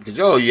invalid.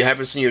 Because, you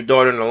haven't seen your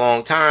daughter in a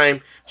long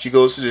time. She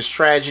goes through this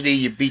tragedy.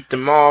 You beat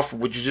them off.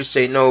 Would you just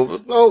say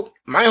no? Well,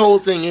 my whole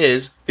thing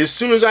is, as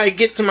soon as I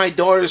get to my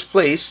daughter's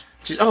place,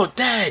 she's, "Oh,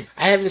 Dad,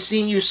 I haven't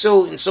seen you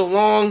in so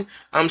long.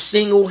 I'm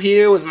single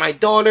here with my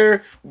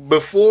daughter."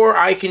 Before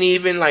I can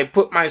even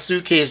put my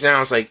suitcase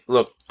down, it's like,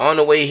 "Look, on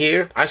the way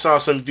here, I saw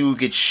some dude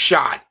get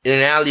shot in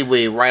an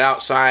alleyway right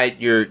outside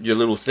your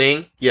little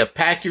thing. Yeah,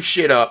 pack your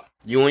shit up.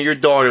 You and your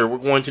daughter, we're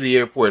going to the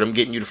airport. I'm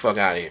getting you the fuck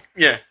out of here.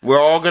 Yeah.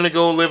 We're all going to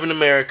go live in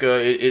America.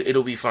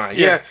 It'll be fine."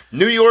 Yeah.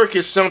 New York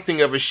is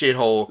something of a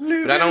shithole,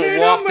 but I don't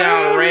walk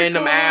down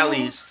random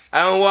alleys.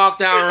 I don't walk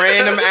down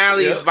random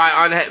alleys by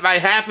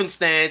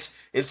happenstance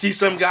and see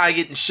some guy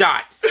getting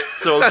shot.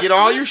 So get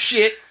all your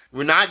shit.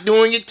 We're not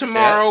doing it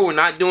tomorrow. We're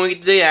not doing it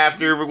the day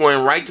after. We're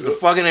going right to the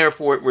fucking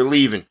airport. We're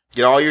leaving.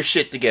 Get all your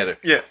shit together.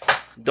 Yeah.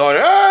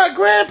 Daughter,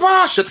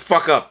 Grandpa, shut the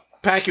fuck up.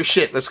 Pack your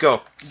shit. Let's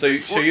go. So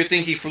you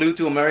think he flew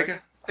to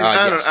America?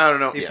 Yes. I don't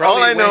know. He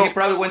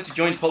probably went to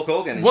join Hulk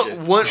Hogan and shit.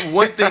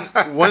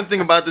 One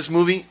thing about this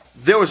movie,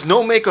 there was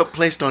no makeup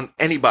placed on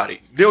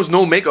anybody. There was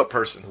no makeup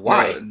person.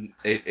 Why?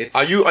 It's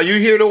Are you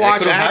here to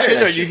watch action,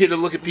 or are you shit. here to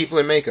look at people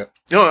in makeup?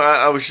 No,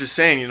 I was just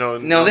saying,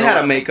 No, they had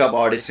a makeup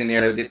artist in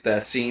there that did the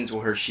scenes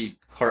where her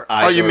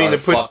eyes were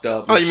fucked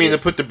up. Oh, you mean to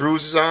put the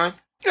bruises on?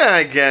 Yeah,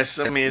 I guess.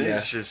 I mean,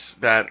 it's just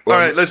that. All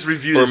right, let's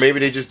review this. Or maybe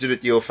they just did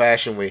it the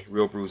old-fashioned way,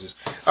 real bruises.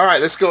 All right,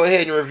 let's go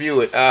ahead and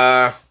review it.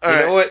 Know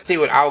what?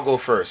 I'll go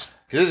first.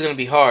 This is going to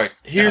be hard.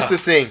 Here's the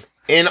thing.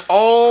 In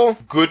all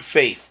good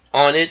faith,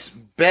 on its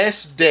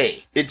best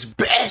day,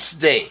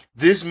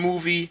 this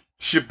movie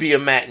should be a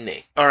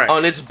matinee. All right.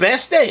 On its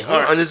best day,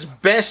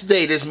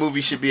 this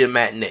movie should be a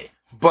matinee.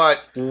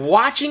 But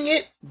watching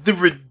it, the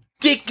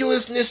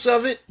ridiculousness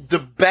of it, the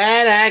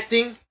bad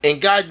acting, and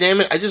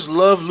goddamn it, I just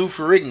love Lou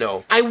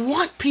Ferrigno. I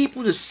want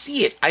people to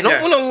see it. I don't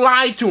want to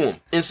lie to them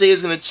and say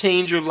it's going to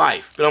change your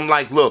life. But I'm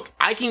like, look,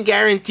 I can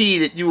guarantee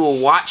that you will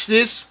watch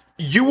this.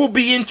 You will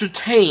be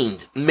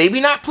entertained. Maybe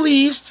not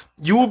pleased.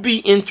 You will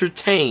be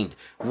entertained.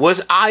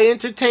 Was I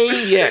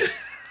entertained? Yes.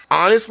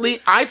 Honestly,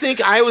 I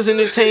think I was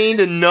entertained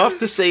enough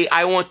to say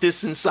I want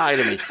this inside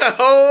of me.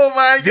 Oh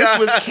my God. This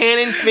was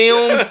Cannon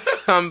Films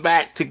come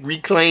back to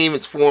reclaim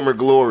its former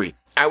glory.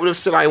 I would have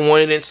said I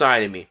want it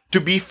inside of me.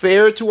 To be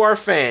fair to our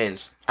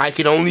fans, I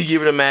could only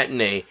give it a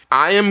matinee.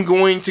 I am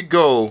going to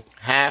go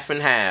half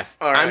and half.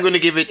 Right. I'm going to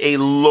give it a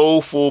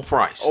low full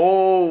price.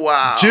 Oh,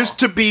 wow. Just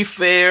to be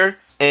fair,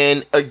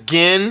 and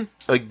again,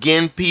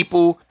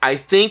 people, I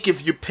think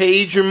if you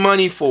paid your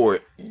money for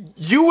it,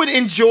 you would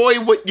enjoy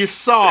what you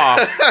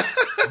saw.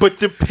 But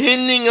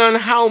depending on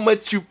how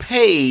much you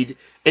paid,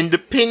 and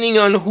depending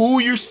on who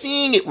you're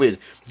seeing it with,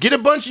 get a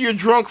bunch of your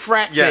drunk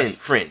frat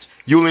friends.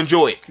 You'll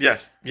enjoy it.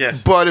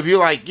 Yes. But if you're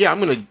like, I'm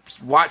going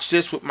to watch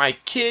this with my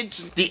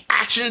kids, the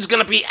action's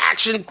going to be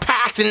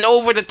action-packed and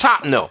over the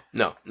top. No.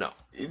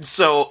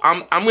 So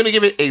I'm going to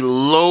give it a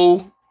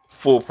low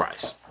full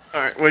price.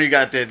 All right, what do you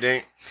got there,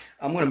 Dink?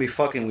 I'm going to be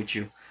fucking with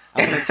you.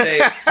 I'm going to say,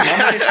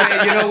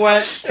 you know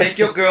what? Take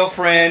your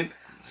girlfriend,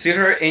 sit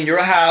her in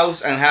your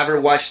house, and have her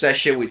watch that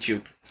shit with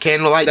you.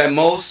 Candlelight. The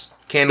most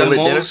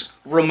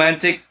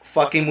romantic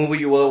fucking movie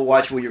you will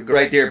watch with your girl.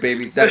 Right there,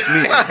 baby. That's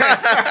me.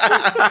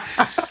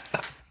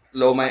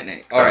 Low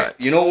matinee. All right.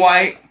 You know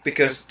why?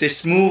 Because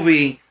this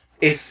movie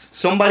is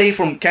somebody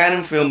from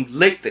Cannon Film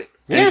licked it.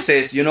 Yeah. And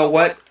says, you know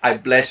what? I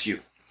bless you.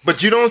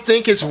 But you don't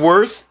think it's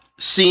worth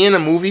seeing a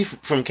movie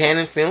from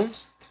Cannon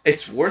Films?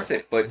 It's worth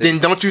it, but then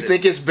don't you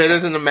think it's better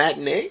than a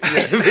matinee?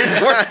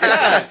 It's worth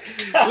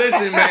it.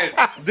 Listen, man,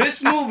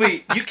 this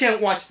movie you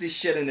can't watch this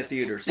shit in the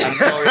theaters. I'm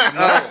sorry,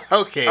 no.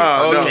 Okay.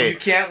 No, you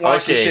can't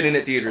watch this shit in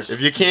the theaters. If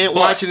you can't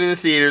watch it in the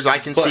theaters, I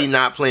can see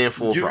not playing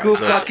full price. You could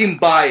fucking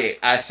buy it.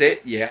 I said,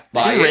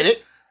 buy it. Rent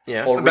it.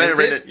 Yeah, or rent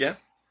it. Yeah.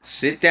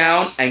 sit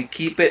down and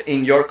keep it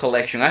in your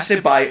collection. I say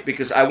buy it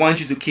because I want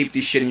you to keep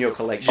this shit in your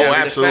collection. Oh,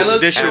 absolutely.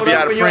 Fellas, This should be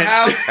out of print.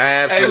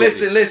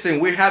 Absolutely. Hey, listen.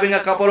 We're having a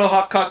couple of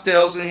hot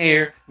cocktails in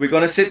here. We're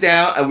gonna sit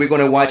down and we're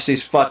gonna watch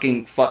this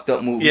fucking fucked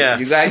up movie. Yeah.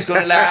 You guys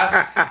gonna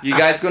laugh. You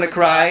guys gonna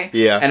cry.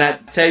 Yeah. And I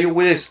tell you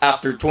this: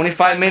 after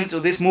 25 minutes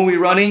of this movie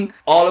running,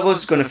 all of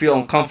us is gonna feel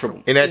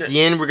uncomfortable. And at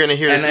the end, we're gonna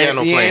hear And the at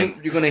piano the playing.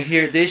 end, you're gonna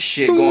hear this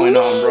shit going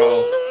on,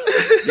 bro.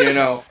 You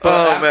know. But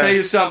Oh, I'll man. tell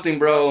you something,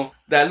 bro.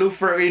 That Lou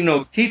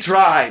Ferrigno, he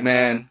tried,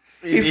 man.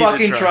 He He did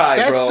fucking try. tried,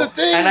 That's bro. the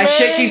thing, and I man.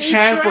 shake his He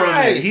hand for a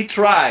tried. minute. He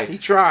tried. He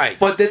tried.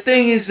 But the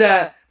thing is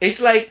that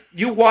it's like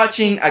you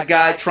watching a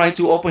guy trying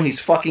to open his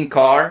fucking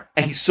car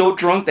and he's so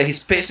drunk that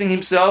he's pissing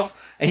himself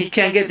and he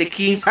can't get the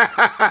keys.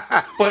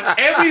 But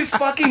every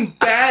fucking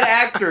bad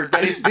actor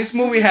that this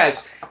movie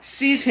has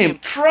sees him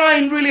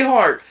trying really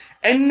hard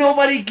and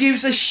nobody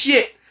gives a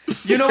shit.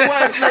 You know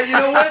what? It's like, you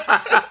know what?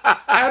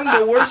 I'm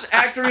the worst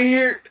actor in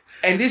here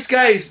and this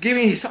guy is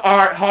giving his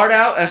heart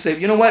out and I say,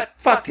 you know what?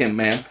 Fuck him,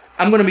 man.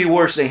 I'm gonna be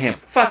worse than him.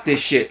 Fuck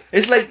this shit.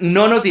 It's like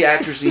none of the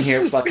actors in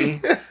here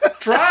fucking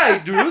try,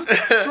 dude.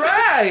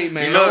 Try,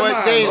 man. You know Come what,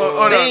 on, Dane?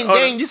 bro.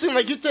 Dane, you seem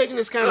like you're taking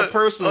this kind of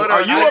personal. hold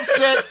on. Are you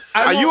upset?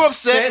 I'm Are you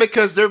upset upset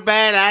because their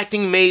bad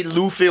acting made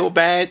Lou feel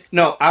bad?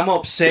 No, I'm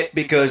upset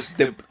because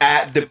the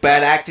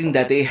bad acting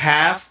that they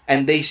have,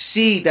 and they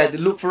see that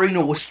Luke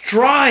Ferrigno was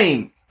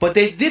trying, but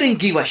they didn't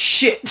give a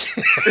shit.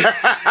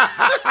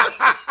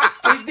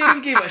 They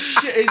didn't give a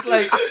shit. It's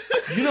like,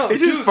 you know, He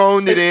just dude,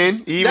 phoned it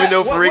in, even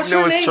though what's her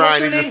Ferrigno was name? trying. What's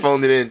He her just name?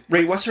 phoned it in.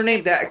 Ray, what's her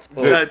name?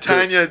 That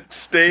Tanya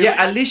Staley.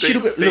 yeah, at least she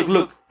Staley.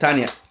 look,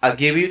 Tanya. I'll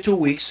give you 2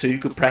 weeks so you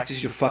could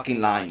practice your fucking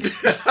lines.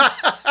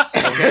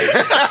 Okay.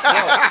 No.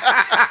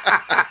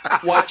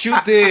 What you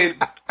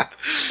did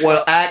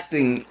while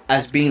acting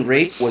as being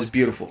raped was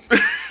beautiful.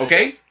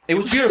 Okay. It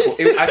was beautiful.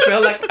 I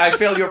felt like I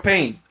felt your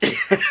pain. I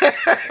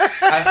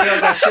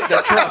felt that shit,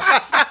 that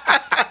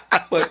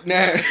trust. But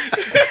nah,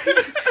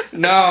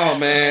 no,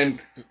 man.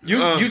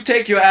 You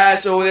take your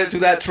ass over there to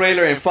that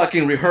trailer and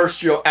fucking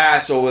rehearse your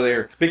ass over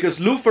there because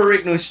Lou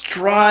Ferrigno is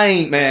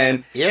trying,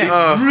 man.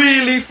 Yeah. He's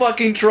really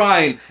fucking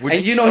trying.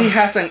 And you know he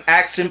has an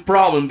accent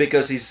problem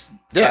because he's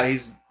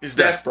He's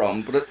deaf deaf.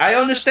 problem. But I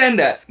understand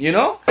that. You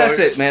know. That's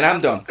it, man.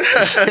 I'm done.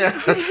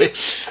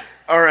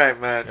 All right,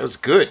 man. That was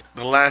good.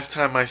 The last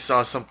time I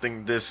saw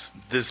something this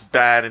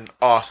bad and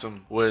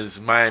awesome was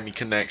Miami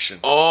Connection.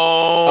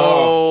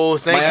 Oh,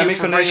 thank Miami you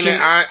for Connection.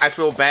 bringing it. I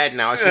feel bad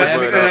now. I should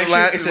Miami have brought it up.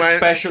 Connection is a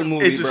special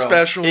movie, It's a bro.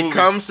 special movie. It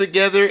comes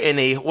together in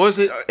a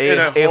In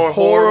a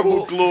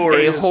horrible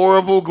glory. a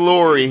horrible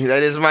glory.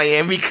 That is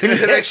Miami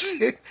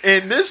Connection.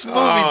 And this movie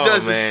Oh,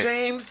 does man. the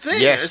same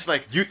thing. Yes, It's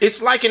like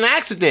it's like an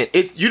accident.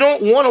 You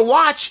don't want to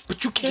watch,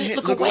 but you can't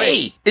look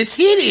away. It's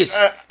hideous.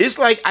 It's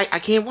like I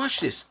can't watch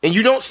this, and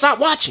you don't stop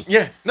watching.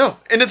 yeah, no.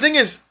 And the thing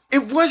is,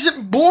 it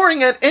wasn't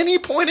boring at any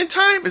point in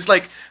time. It's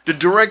like the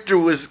director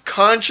was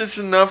conscious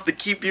enough to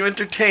keep you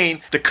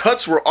entertained. The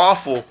cuts were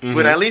awful,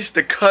 but at least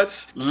the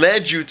cuts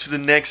led you to the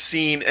next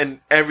scene and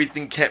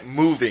everything kept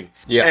moving.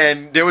 Yeah.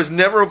 And there was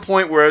never a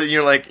point where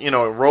you're like,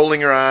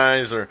 rolling your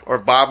eyes or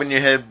bobbing your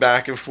head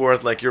back and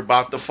forth like you're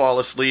about to fall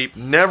asleep.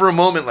 Never a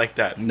moment like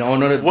that. No,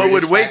 no. What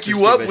would wake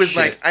you up was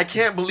like, I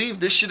can't believe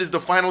this shit is the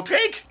final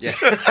take. yeah.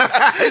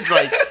 It's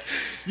like,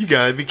 you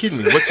gotta be kidding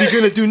me. What's he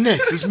gonna do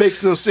next? This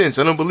makes no sense.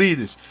 I don't believe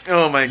this.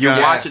 Oh my You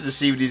god. watch it to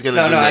see what he's gonna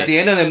No, do no. next. At the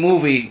end of the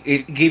movie,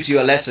 it gives you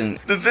a lesson.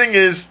 The thing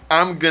is,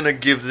 I'm gonna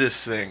give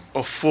this thing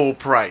a full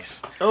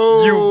price.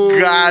 Oh,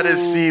 You gotta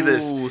see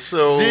this.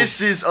 So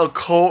This is a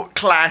cult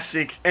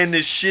classic, and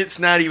the shit's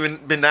not even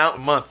been out a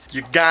month.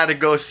 You gotta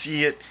go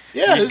see it.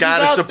 yeah, you this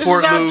gotta is out,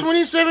 support this is out Lou.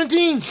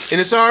 2017,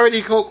 and it's already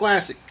a cult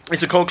classic.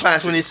 It's a cult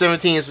classic.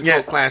 2017 is a Yeah.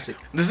 cult classic.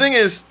 The thing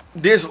is,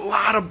 there's a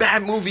lot of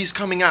bad movies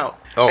coming out.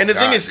 Oh, and the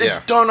thing God, is, it's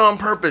yeah. done on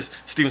purpose.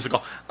 Steven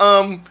Seagal.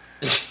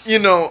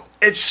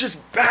 It's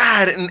just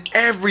bad in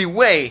every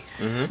way.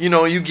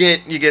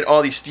 Mm-hmm. You get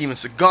all these Steven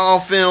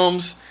Seagal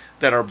films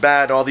that are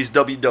bad, all these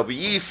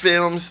WWE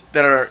films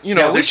that are,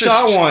 Yeah, we they're just-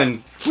 saw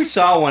one. We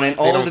saw one, and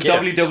all don't of the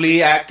care.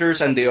 WWE actors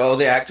and the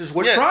other actors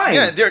were trying.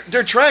 Yeah,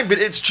 they're trying, but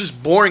it's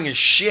just boring as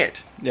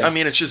shit. Yeah. I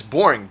mean, it's just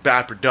boring.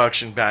 Bad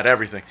production, bad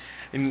everything.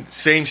 And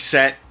same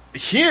set.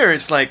 Here,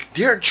 it's like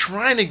they're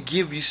trying to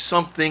give you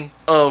something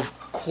of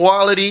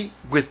quality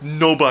with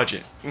no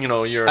budget.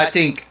 You're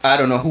I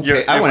don't know who Your-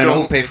 paid. I your want to know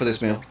film- who paid for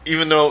this meal.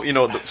 even though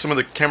some of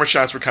the camera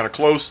shots were kind of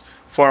close,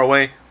 far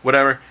away,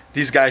 whatever.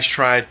 These guys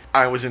tried.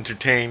 I was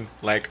entertained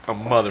like a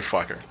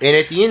motherfucker. And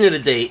at the end of the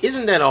day,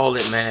 isn't that all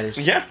that matters?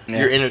 Yeah.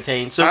 You're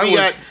entertained. So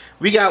I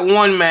we got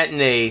one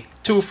matinee,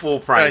 2 full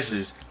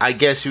prices. I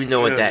guess you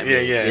know what that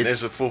means. Yeah,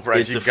 it's a full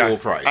price. It's a full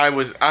price.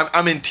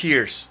 I'm in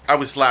tears. I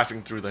was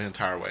laughing through the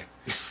entire way.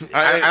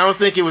 I don't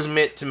think it was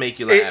meant to make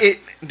you laugh.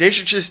 They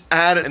should just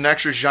add an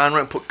extra genre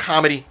and put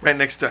comedy right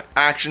next to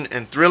action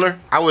and thriller.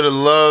 I would have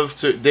loved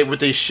to. What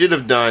they should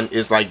have done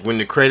is like when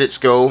the credits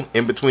go,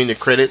 in between the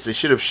credits, it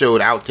should have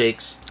showed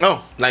outtakes.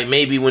 Oh, Like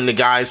maybe when the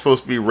guy is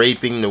supposed to be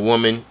raping the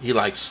woman, he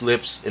like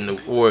slips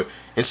or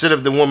instead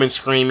of the woman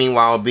screaming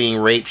while being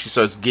raped, she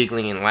starts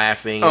giggling and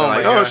laughing. Oh,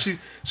 like, my oh, God.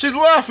 she's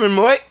laughing,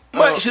 what?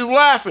 What? Oh. She's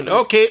laughing.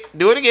 Okay,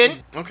 do it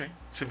again. Okay.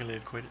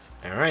 Simulated coitus.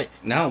 All right.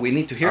 Now we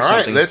need to hear All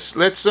right.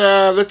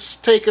 something. Let's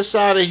take us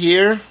out of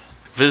here.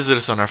 Visit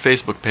us on our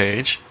Facebook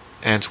page,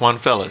 Antoine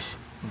Fellas.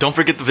 Don't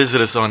forget to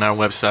visit us on our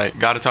website,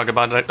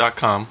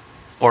 gottatokabout.com,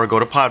 or go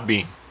to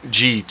Podbean,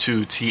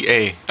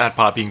 G2TA at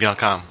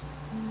podbean.com.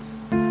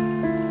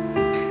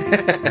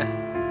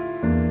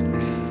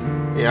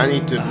 Yeah, I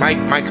need to.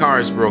 My car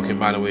is broken,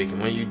 by the way. Can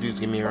one of you dudes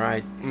give me a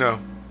ride? No.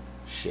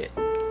 Shit.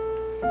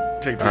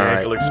 Take the All right.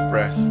 Ankle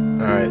Express. All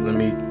right. Let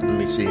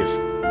me see if.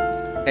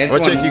 And I'll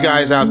check you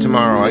guys out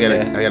tomorrow. I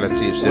gotta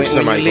see if when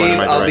somebody's you going in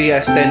leave, my I'll be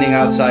direction. standing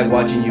outside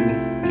watching you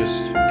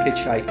just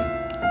hitchhike.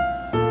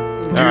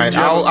 All right.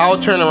 I'll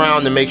turn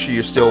around to make sure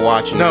you're still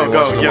watching. No, Every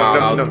go. once in a Yeah,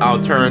 while, no.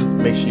 I'll turn,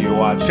 make sure you're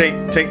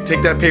watching. Take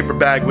that paper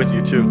bag with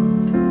you too.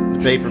 The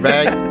paper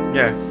bag.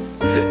 Yeah.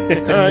 All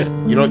right.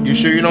 You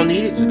sure you don't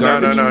need it? It's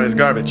garbage. No, it's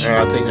garbage. All right,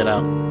 I'll take that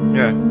out.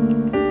 Yeah.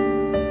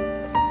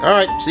 All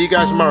right. See you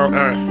guys tomorrow. All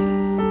right.